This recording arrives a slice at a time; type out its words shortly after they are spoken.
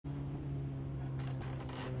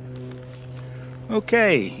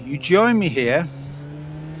Okay, you join me here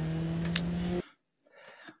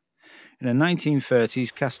in a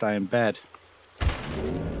 1930s cast iron bed.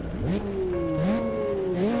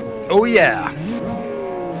 Oh yeah!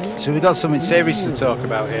 So we've got something serious to talk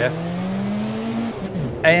about here.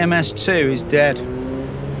 AMS2 is dead.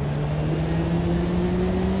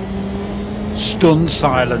 Stunned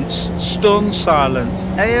silence. Stunned silence.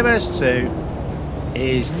 AMS2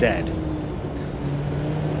 is dead.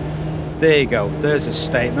 There you go. There's a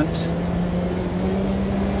statement.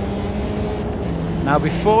 Now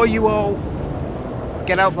before you all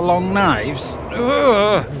get out the long knives...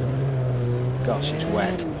 Ugh, gosh, it's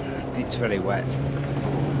wet. It's very wet.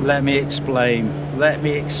 Let me explain. Let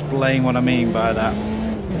me explain what I mean by that.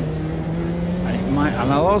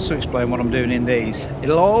 And I'll also explain what I'm doing in these.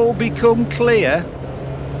 It'll all become clear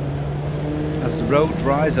as the road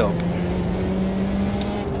dries up.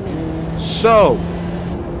 So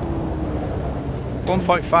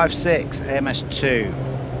 1.56 AMS2.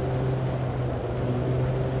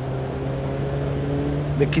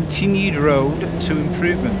 The continued road to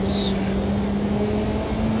improvements.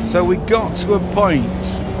 So we got to a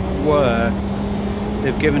point where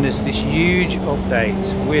they've given us this huge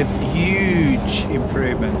update with huge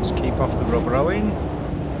improvements. Keep off the rubber O-ing,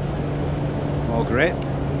 more grip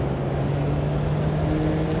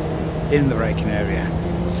in the braking area.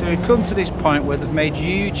 So we've come to this point where they've made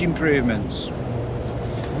huge improvements,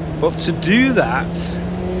 but to do that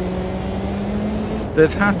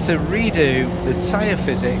they've had to redo the tyre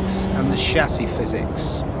physics and the chassis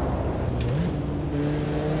physics.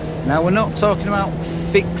 Now we're not talking about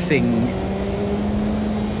fixing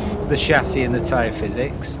the chassis and the tyre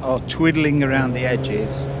physics or twiddling around the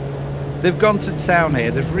edges. They've gone to town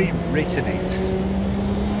here, they've rewritten it.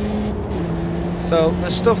 So the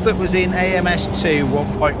stuff that was in AMS2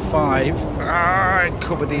 1.5,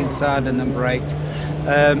 covered the inside and then braked,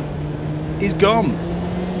 is gone.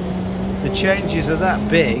 The changes are that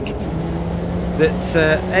big that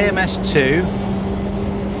AMS2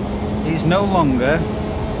 is no longer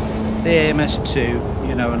the AMS2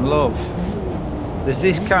 you know and love. There's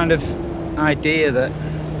this kind of idea that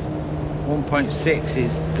 1.6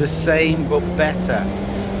 is the same but better.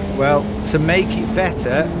 Well, to make it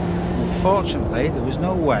better, unfortunately there was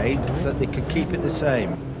no way that they could keep it the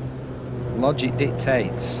same. Logic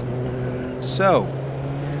dictates. So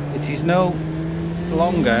it is no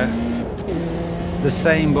longer the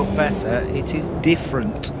same but better, it is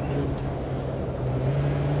different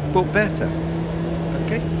but better.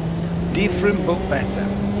 Okay? Different but better.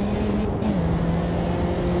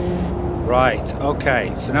 Right,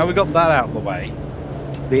 okay, so now we've got that out of the way,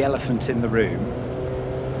 the elephant in the room.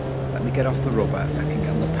 Let me get off the rubber, I can get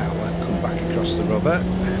on the power, come back across the rubber.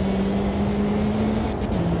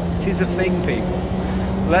 It is a thing, people.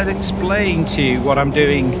 Let's explain to you what I'm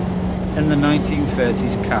doing in the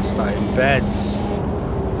 1930s cast iron beds.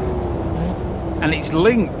 And it's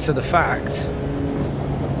linked to the fact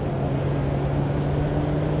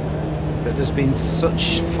that there's been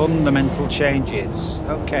such fundamental changes.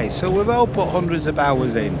 Okay, so we've all put hundreds of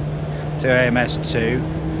hours in to AMS2.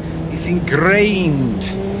 It's ingrained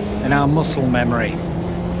in our muscle memory.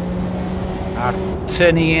 Our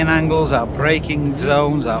turning in angles, our braking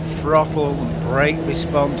zones, our throttle and brake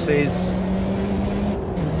responses,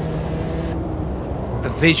 the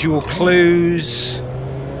visual clues,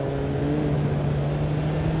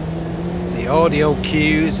 the audio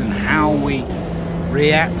cues and how we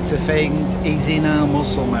react to things is in our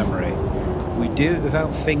muscle memory. We do it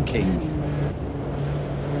without thinking.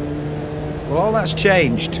 Well, all that's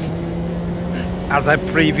changed, as I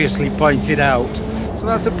previously pointed out. So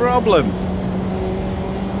that's a problem.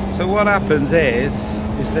 So what happens is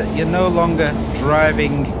that you're no longer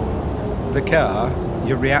driving the car,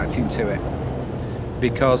 you're reacting to it.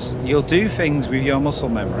 Because you'll do things with your muscle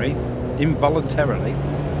memory involuntarily,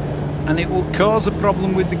 and it will cause a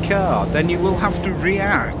problem with the car. Then you will have to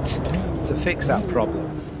react to fix that problem.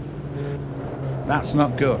 That's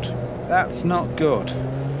not good. That's not good.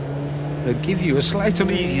 They'll give you a slight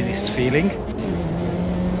uneasiness feeling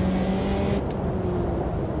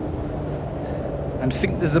and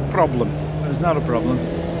think there's a problem. There's not a problem.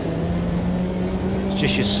 It's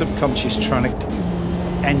just your subconscious trying to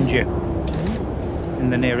end you in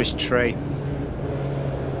the nearest tree.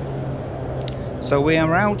 So we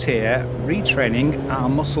are out here retraining our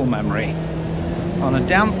muscle memory on a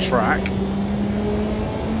damp track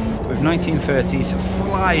with 1930s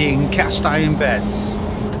flying cast iron beds,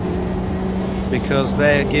 because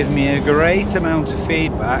they're giving me a great amount of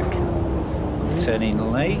feedback. Turn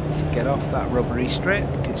in late, get off that rubbery strip,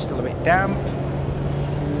 it's still a bit damp.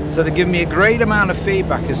 So they're giving me a great amount of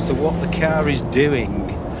feedback as to what the car is doing,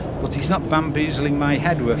 but it's not bamboozling my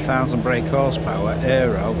head with 1,000 brake horsepower,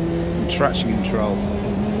 aero and traction control.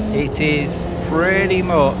 It is pretty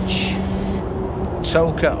much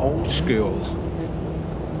Toka old school.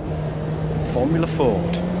 Formula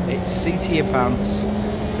Ford. It's seat to your pants,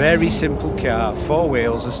 very simple car, 4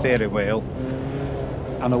 wheels, a steering wheel,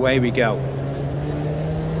 and away we go.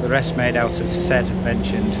 The rest made out of said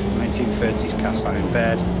mentioned 1930s cast iron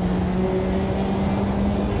bed.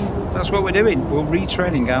 So that's what we're doing. We're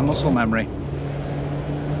retraining our muscle memory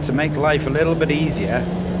to make life a little bit easier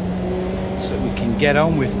so we can get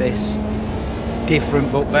on with this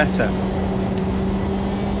different but better.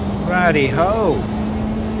 Righty ho!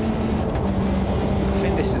 I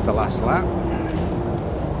think this is the last lap.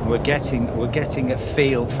 We're getting a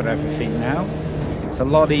feel for everything now. It's a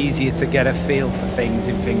lot easier to get a feel for things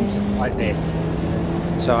in things like this.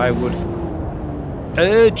 So I would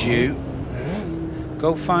urge you,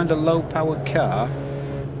 go find a low powered car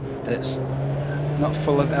that's not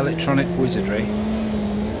full of electronic wizardry.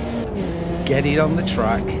 Get it on the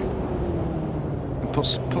track and put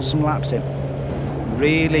some laps in.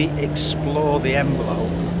 Really explore the envelope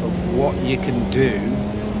of what you can do,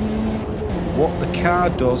 what the car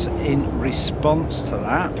does in response to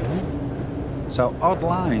that. So odd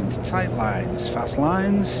lines, tight lines, fast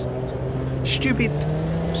lines, stupid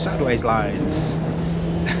sideways lines.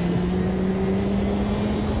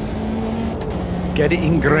 Get it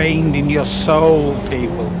ingrained in your soul,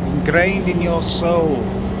 people. Ingrained in your soul.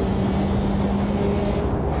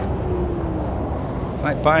 It's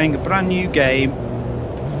like buying a brand new game.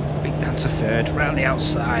 Big down to third, round the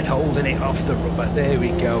outside, holding it off the rubber. There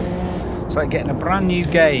we go. It's like getting a brand new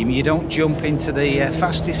game. You don't jump into the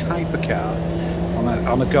fastest hypercar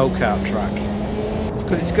on a go-kart track,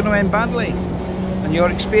 because it's going to end badly and your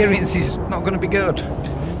experience is not going to be good.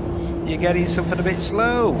 You're getting something a bit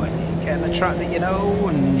slow and you're getting a track that you know,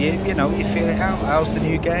 and you feel it out. How's the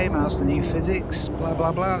new game? How's the new physics? Blah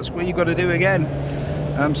blah blah. That's what you got to do again.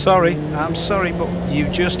 I'm sorry, but you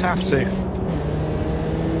just have to.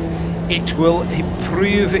 It will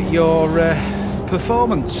improve your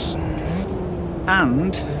performance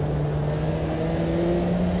and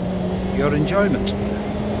your enjoyment.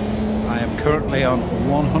 I am currently on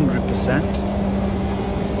 100%,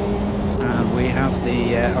 and we have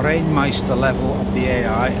the Rainmeister level of the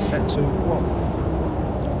AI set to 1.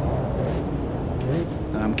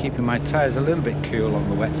 And I'm keeping my tyres a little bit cool on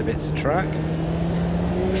the wetter bits of track.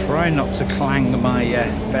 Try not to clang my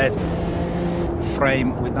bed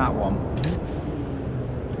frame with that one.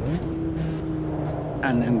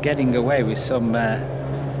 And I'm getting away with some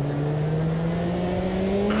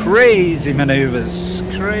crazy manoeuvres.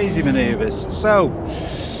 So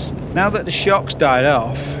now that the shock's died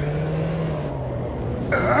off,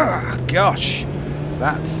 gosh,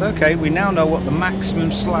 that's okay. We now know what the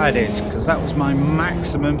maximum slide is, because that was my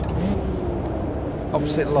maximum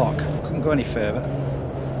opposite lock. Couldn't go any further.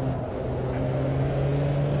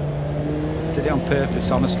 Did it on purpose,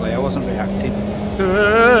 honestly. I wasn't reacting.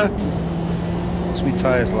 What's my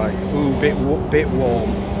tyres like? Ooh, bit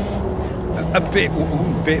warm. A bit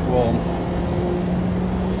warm.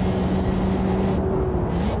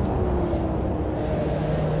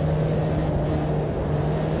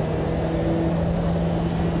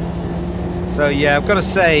 So yeah, I've got to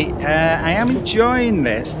say, I am enjoying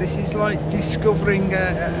this. This is like discovering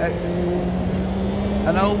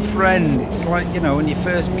an old friend. It's like, when you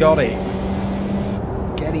first got it,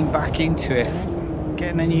 getting back into it,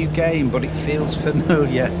 getting a new game, but it feels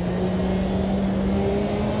familiar.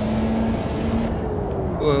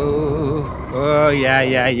 Oh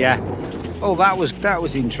yeah. Oh, that was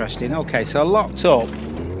interesting. Okay, so I locked up.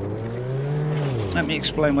 Let me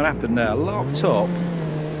explain what happened there. I locked up.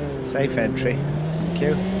 Safe entry. Thank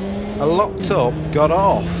you. I locked up, got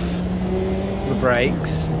off the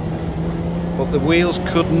brakes, but the wheels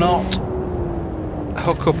could not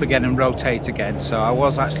hook up again and rotate again. So I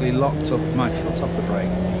was actually locked up with my foot off the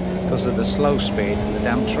brake because of the slow speed and the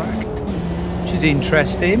damp track, which is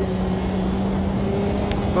interesting.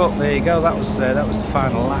 But there you go, that was the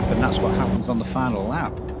final lap, and that's what happens on the final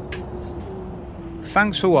lap.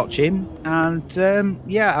 Thanks for watching, and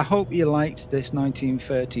yeah, I hope you liked this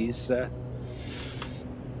 1930s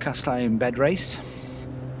cast iron bed race.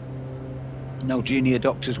 No junior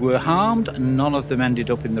doctors were harmed, and none of them ended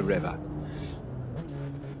up in the river.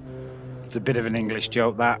 It's a bit of an English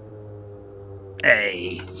joke, that.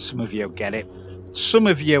 Hey, some of you get it. Some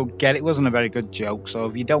of you get it. It wasn't a very good joke, so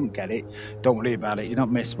if you don't get it, don't worry about it. You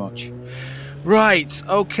don't miss much. Right,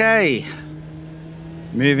 okay.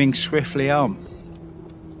 Moving swiftly on.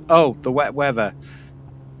 Oh, the wet weather.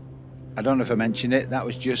 I don't know if I mentioned it, that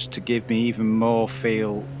was just to give me even more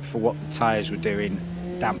feel for what the tyres were doing,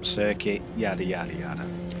 damp circuit, yada yada yada.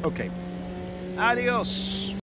 Okay, adios.